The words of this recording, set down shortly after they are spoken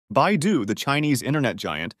Baidu, the Chinese internet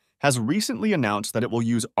giant, has recently announced that it will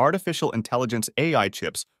use artificial intelligence AI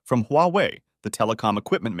chips from Huawei, the telecom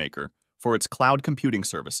equipment maker, for its cloud computing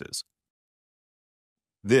services.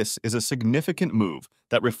 This is a significant move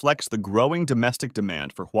that reflects the growing domestic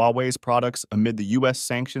demand for Huawei's products amid the U.S.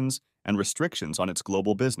 sanctions and restrictions on its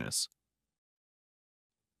global business.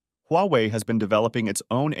 Huawei has been developing its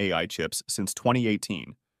own AI chips since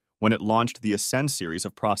 2018, when it launched the Ascend series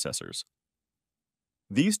of processors.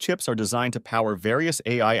 These chips are designed to power various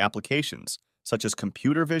AI applications, such as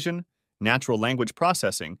computer vision, natural language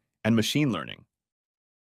processing, and machine learning.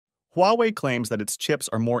 Huawei claims that its chips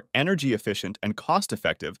are more energy efficient and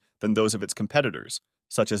cost-effective than those of its competitors,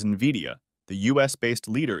 such as Nvidia, the US-based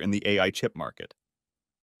leader in the AI chip market.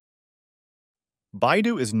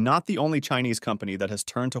 Baidu is not the only Chinese company that has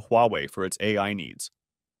turned to Huawei for its AI needs.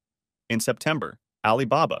 In September,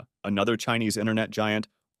 Alibaba, another Chinese internet giant,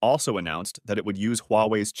 also announced that it would use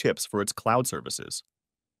Huawei's chips for its cloud services.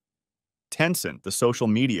 Tencent, the social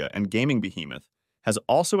media and gaming behemoth, has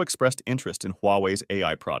also expressed interest in Huawei's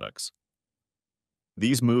AI products.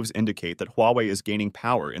 These moves indicate that Huawei is gaining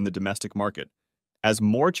power in the domestic market, as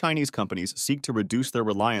more Chinese companies seek to reduce their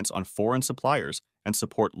reliance on foreign suppliers and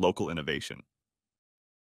support local innovation.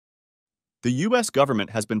 The U.S.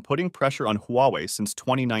 government has been putting pressure on Huawei since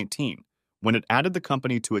 2019, when it added the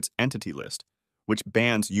company to its entity list, which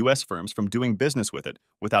bans U.S. firms from doing business with it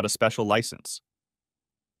without a special license.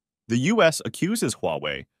 The U.S. accuses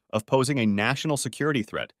Huawei of posing a national security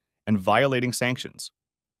threat and violating sanctions.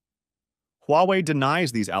 Huawei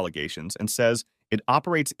denies these allegations and says it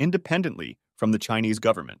operates independently from the Chinese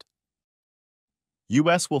government.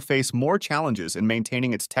 U.S. will face more challenges in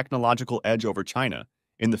maintaining its technological edge over China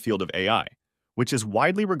in the field of AI, which is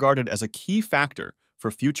widely regarded as a key factor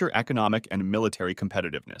for future economic and military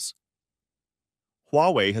competitiveness.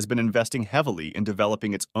 Huawei has been investing heavily in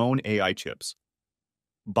developing its own AI chips.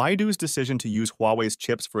 Baidu's decision to use Huawei's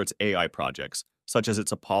chips for its AI projects, such as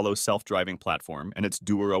its Apollo self-driving platform and its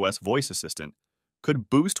DuerOS voice assistant, could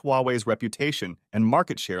boost Huawei's reputation and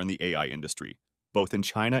market share in the AI industry, both in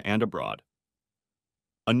China and abroad.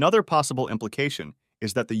 Another possible implication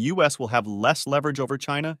is that the U.S. will have less leverage over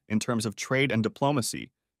China in terms of trade and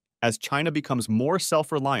diplomacy, as China becomes more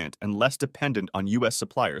self-reliant and less dependent on U.S.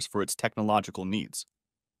 suppliers for its technological needs.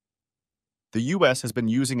 The U.S. has been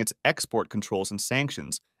using its export controls and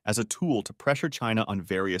sanctions as a tool to pressure China on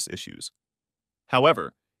various issues.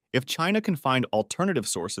 However, if China can find alternative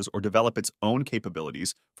sources or develop its own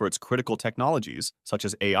capabilities for its critical technologies, such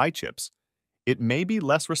as AI chips, it may be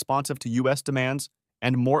less responsive to U.S. demands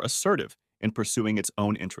and more assertive in pursuing its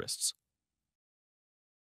own interests.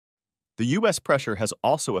 The U.S. pressure has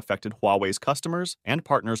also affected Huawei's customers and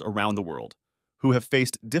partners around the world, who have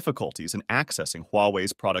faced difficulties in accessing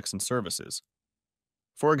Huawei's products and services.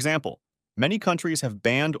 For example, many countries have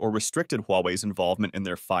banned or restricted Huawei's involvement in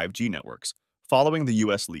their 5G networks, following the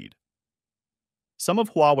U.S. lead. Some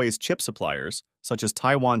of Huawei's chip suppliers, such as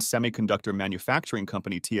Taiwan's semiconductor manufacturing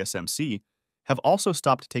company TSMC, have also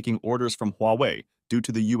stopped taking orders from Huawei due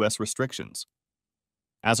to the U.S. restrictions.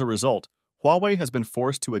 As a result, Huawei has been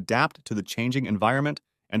forced to adapt to the changing environment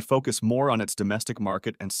and focus more on its domestic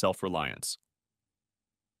market and self-reliance.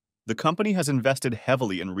 The company has invested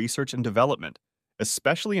heavily in research and development,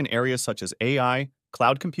 especially in areas such as AI,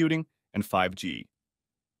 cloud computing, and 5G.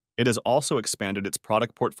 It has also expanded its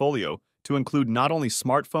product portfolio to include not only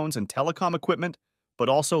smartphones and telecom equipment, but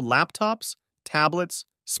also laptops, tablets,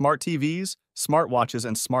 smart TVs, smartwatches,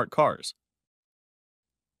 and smart cars.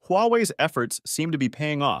 Huawei's efforts seem to be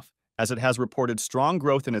paying off, as it has reported strong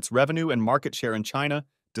growth in its revenue and market share in China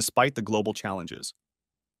despite the global challenges.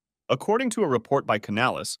 According to a report by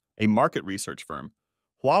Canalys, a market research firm,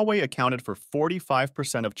 Huawei accounted for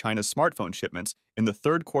 45% of China's smartphone shipments in the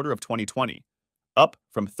third quarter of 2020, up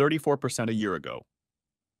from 34% a year ago.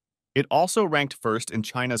 It also ranked first in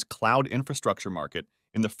China's cloud infrastructure market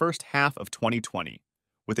in the first half of 2020,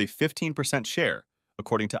 with a 15% share,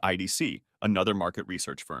 according to IDC, another market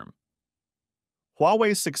research firm.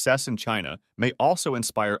 Huawei's success in China may also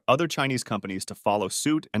inspire other Chinese companies to follow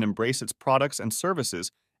suit and embrace its products and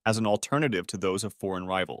services as an alternative to those of foreign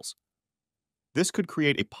rivals. This could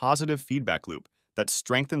create a positive feedback loop that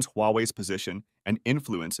strengthens Huawei's position and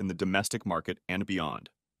influence in the domestic market and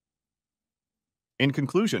beyond. In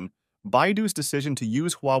conclusion, Baidu's decision to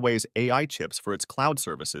use Huawei's AI chips for its cloud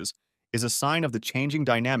services is a sign of the changing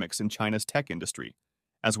dynamics in China's tech industry,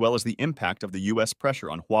 as well as the impact of the U.S.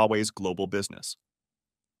 pressure on Huawei's global business.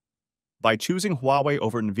 By choosing Huawei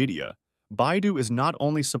over Nvidia, Baidu is not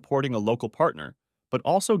only supporting a local partner, but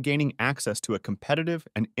also gaining access to a competitive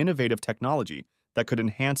and innovative technology that could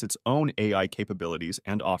enhance its own AI capabilities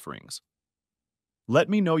and offerings. Let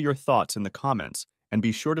me know your thoughts in the comments and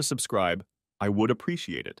be sure to subscribe. I would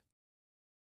appreciate it.